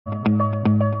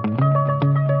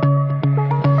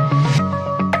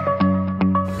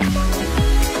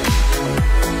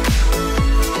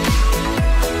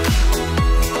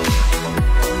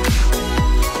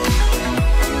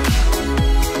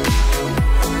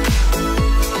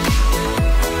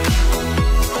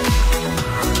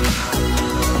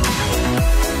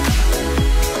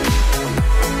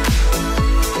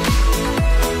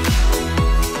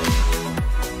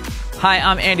Hi,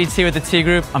 I'm Andy T with the T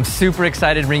Group. I'm super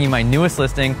excited to bring you my newest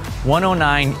listing,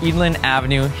 109 Edelen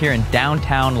Avenue here in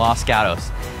downtown Los Gatos.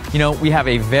 You know, we have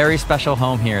a very special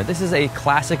home here. This is a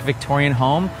classic Victorian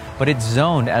home, but it's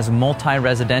zoned as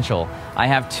multi-residential. I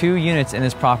have 2 units in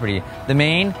this property. The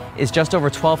main is just over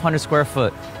 1,200 square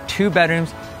foot, 2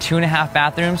 bedrooms, 2.5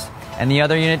 bathrooms, and the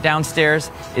other unit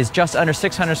downstairs is just under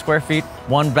 600 square feet,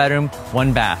 1 bedroom,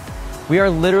 1 bath. We are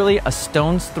literally a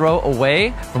stone's throw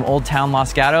away from Old Town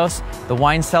Los Gatos, the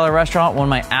Wine Cellar restaurant, one of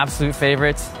my absolute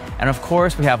favorites. And of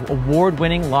course, we have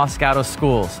award-winning Los Gatos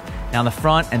schools. Now the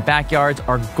front and backyards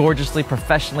are gorgeously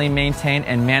professionally maintained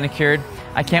and manicured.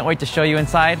 I can't wait to show you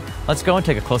inside. Let's go and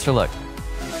take a closer look.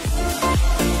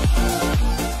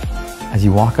 As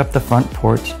you walk up the front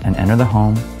porch and enter the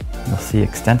home, you'll see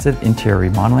extensive interior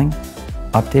remodeling,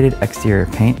 updated exterior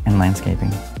paint and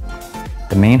landscaping.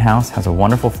 The main house has a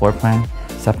wonderful floor plan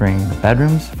separating the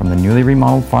bedrooms from the newly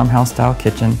remodeled farmhouse-style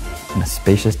kitchen and a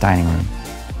spacious dining room.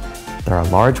 There are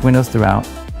large windows throughout,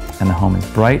 and the home is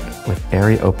bright with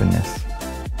airy openness.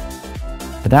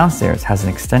 The downstairs has an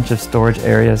extensive storage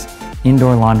areas,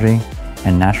 indoor laundry,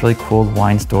 and naturally cooled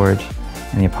wine storage,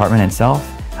 and the apartment itself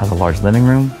has a large living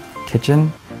room,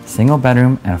 kitchen, single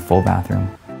bedroom, and a full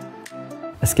bathroom.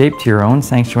 Escape to your own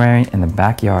sanctuary in the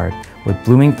backyard with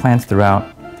blooming plants throughout,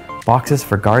 boxes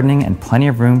for gardening, and plenty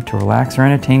of room to relax or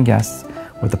entertain guests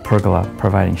with a pergola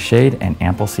providing shade and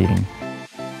ample seating.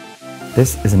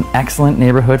 This is an excellent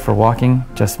neighborhood for walking,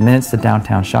 just minutes to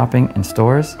downtown shopping and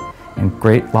stores, and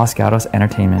great Los Gatos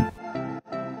entertainment.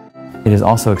 It is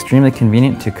also extremely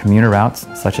convenient to commuter routes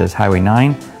such as Highway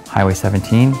 9, Highway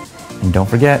 17, and don't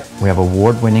forget, we have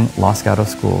award-winning Los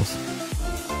Gatos schools.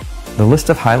 The list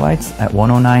of highlights at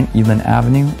 109 Edelen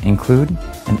Avenue include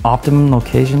an optimum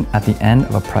location at the end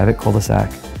of a private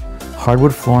cul-de-sac,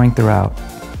 hardwood flooring throughout,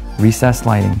 recessed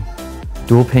lighting,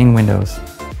 dual pane windows,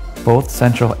 both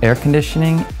central air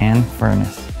conditioning and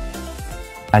furnace.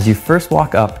 As you first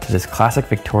walk up to this classic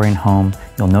Victorian home,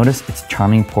 you'll notice its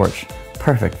charming porch,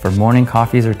 perfect for morning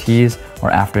coffees or teas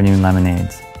or afternoon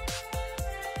lemonades.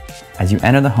 As you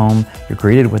enter the home, you're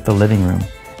greeted with the living room,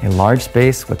 a large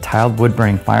space with tiled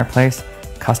wood-burning fireplace,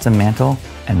 custom mantel,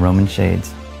 and Roman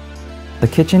shades. The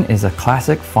kitchen is a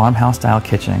classic farmhouse-style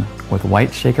kitchen with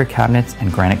white shaker cabinets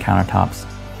and granite countertops.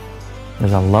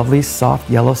 There's a lovely soft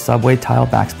yellow subway tile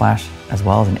backsplash as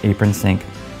well as an apron sink.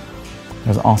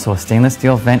 There's also a stainless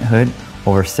steel vent hood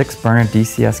over 6-burner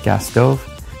DCS gas stove.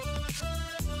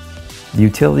 The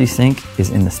utility sink is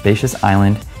in the spacious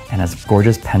island and has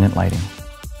gorgeous pendant lighting.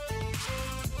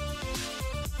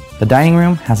 The dining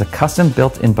room has a custom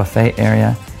built-in buffet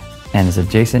area and is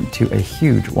adjacent to a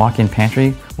huge walk-in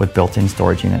pantry with built-in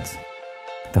storage units.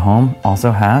 The home also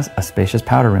has a spacious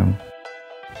powder room.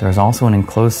 There is also an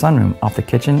enclosed sunroom off the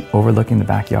kitchen overlooking the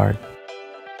backyard.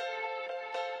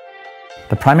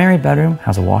 The primary bedroom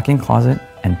has a walk-in closet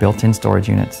and built-in storage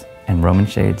units and Roman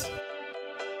shades.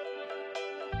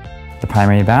 The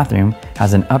primary bathroom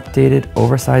has an updated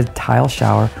oversized tile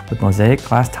shower with mosaic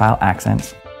glass tile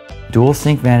accents, dual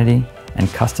sink vanity, and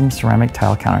custom ceramic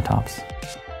tile countertops.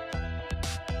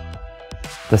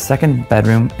 The second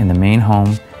bedroom in the main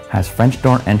home has French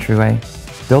door entryway,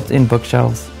 built-in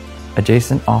bookshelves,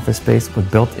 adjacent office space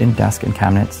with built-in desk and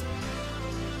cabinets.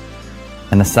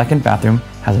 And the second bathroom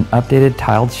has an updated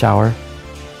tiled shower,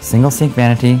 single sink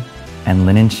vanity, and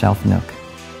linen shelf nook.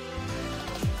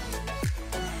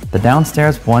 The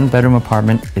downstairs 1-bedroom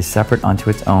apartment is separate unto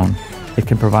its own. It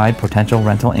can provide potential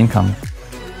rental income.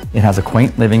 It has a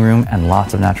quaint living room and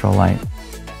lots of natural light.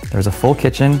 There's a full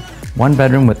kitchen, 1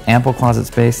 bedroom with ample closet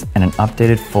space, and an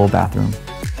updated full bathroom.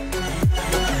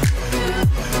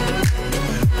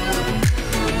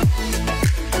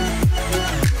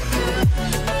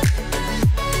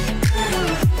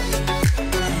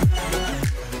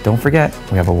 Don't forget,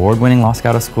 we have award-winning Los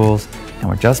Gatos schools, and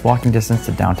we're just walking distance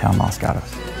to downtown Los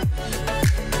Gatos.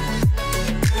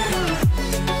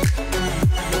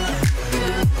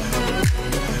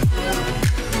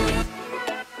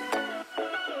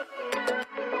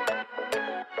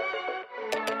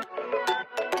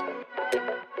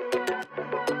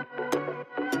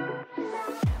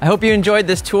 I hope you enjoyed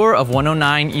this tour of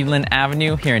 109 Edelen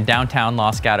Avenue here in downtown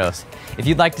Los Gatos. If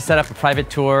you'd like to set up a private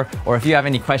tour, or if you have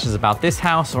any questions about this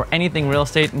house or anything real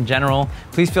estate in general,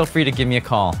 please feel free to give me a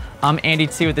call. I'm Andy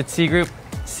T with the T Group.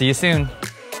 See you soon.